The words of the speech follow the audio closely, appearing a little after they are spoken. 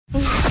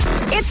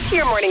It's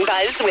your Morning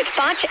Buzz with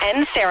Foch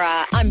and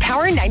Sarah on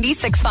Power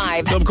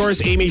 96.5. So, of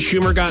course, Amy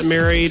Schumer got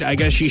married. I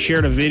guess she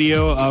shared a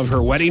video of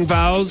her wedding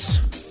vows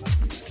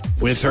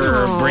with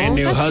her brand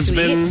new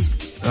husband,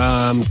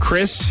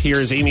 Chris.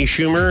 Here's Amy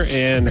Schumer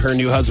and her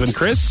new husband,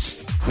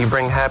 Chris. You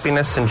bring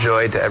happiness and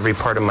joy to every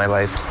part of my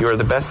life. You are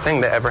the best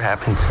thing that ever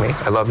happened to me.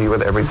 I love you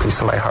with every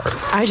piece of my heart.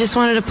 I just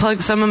wanted to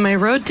plug some of my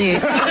road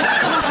dates.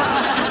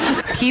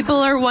 People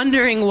are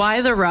wondering why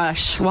the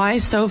rush, why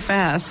so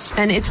fast?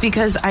 And it's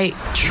because I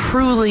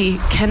truly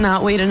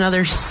cannot wait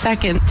another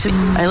second to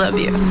I love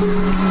you.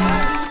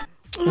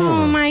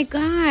 Oh my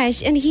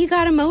gosh. And he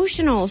got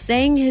emotional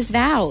saying his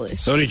vows.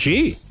 So did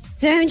she.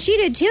 And she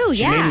did too,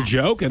 She made a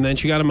joke and then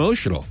she got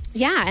emotional.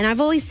 Yeah, and I've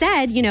always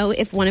said,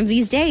 if one of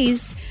these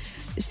days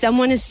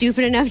someone is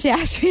stupid enough to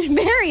ask me to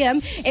marry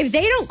him, if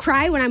they don't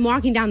cry when I'm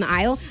walking down the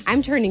aisle,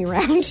 I'm turning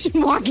around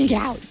and walking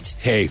out.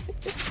 Hey,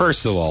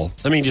 first of all,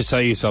 let me just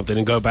tell you something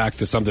and go back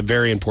to something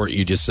very important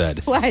you just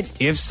said.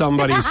 What? If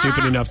somebody is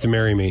stupid enough to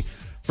marry me,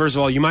 first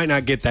of all, you might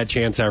not get that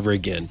chance ever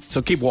again.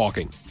 So keep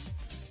walking.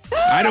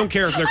 I don't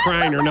care if they're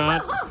crying or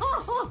not.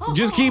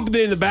 Just keep it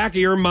in the back of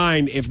your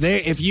mind.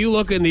 If you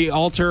look in the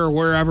altar or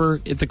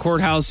wherever at the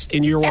courthouse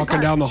and you're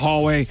walking down the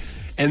hallway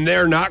and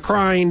they're not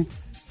crying,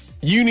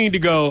 you need to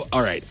go,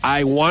 all right,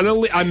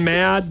 I'm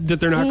mad that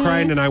they're not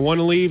crying and I want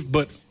to leave,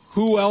 but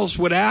who else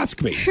would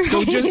ask me?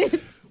 So just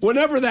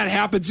whenever that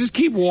happens, just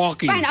keep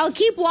walking. Fine, I'll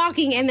keep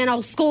walking and then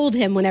I'll scold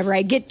him whenever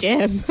I get to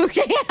him.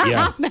 Okay?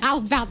 Yeah. How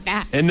about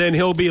that? And then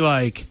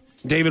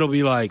David will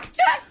be like,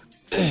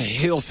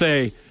 he'll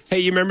say, hey,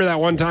 you remember that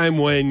one time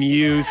when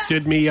you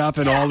stood me up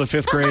in all the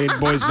fifth grade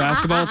boys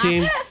basketball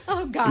team?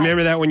 Oh, God.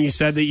 Remember that when you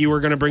said that you were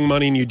going to bring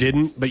money and you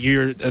didn't, but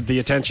you're at the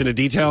attention to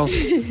detail?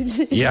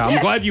 Yeah, I'm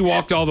glad you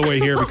walked all the way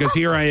here because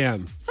here I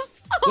am.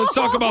 Let's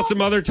talk about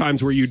some other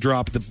times where you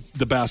dropped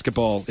the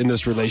basketball in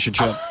this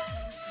relationship.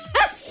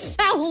 That's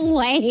so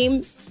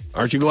lame.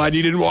 Aren't you glad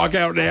you didn't walk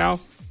out now?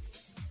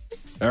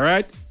 All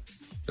right?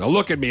 Now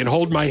look at me and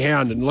hold my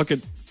hand and look at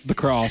the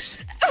cross.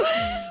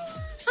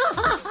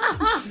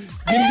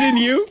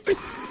 Continue.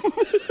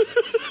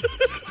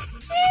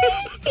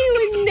 He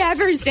would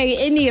never say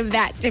any of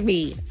that to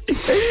me.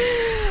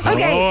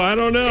 Okay. Oh, I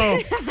don't know.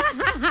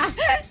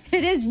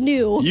 It is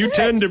new. You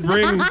tend to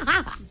bring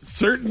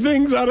certain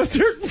things out of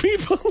certain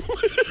people.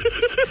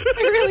 I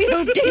really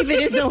hope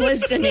David isn't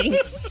listening.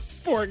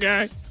 Poor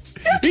guy.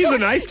 He's a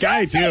nice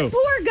guy, too.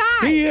 Poor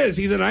guy. He is.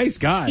 He's a nice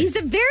guy. He's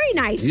a very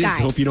nice I guy. just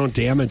hope you don't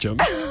damage him.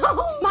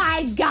 Oh,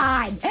 my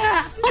God.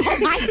 Oh,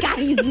 my God.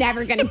 He's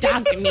never going to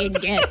talk to me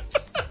again.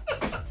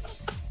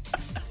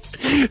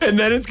 And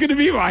then it's going to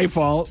be my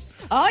fault.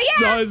 Oh, yeah.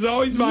 So it's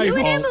always my fault. You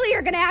fault. and Emily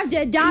are going to have to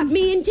adopt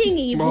me and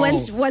Tingy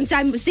once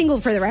I'm single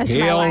for the rest of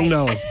my life.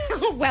 Hell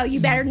no. Well, you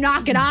better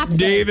knock it off.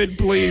 David,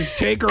 please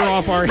take her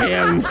off our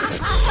hands.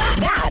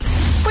 That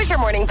was your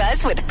Morning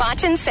Buzz with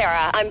Foch and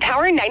Sarah on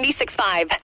Power 96.5.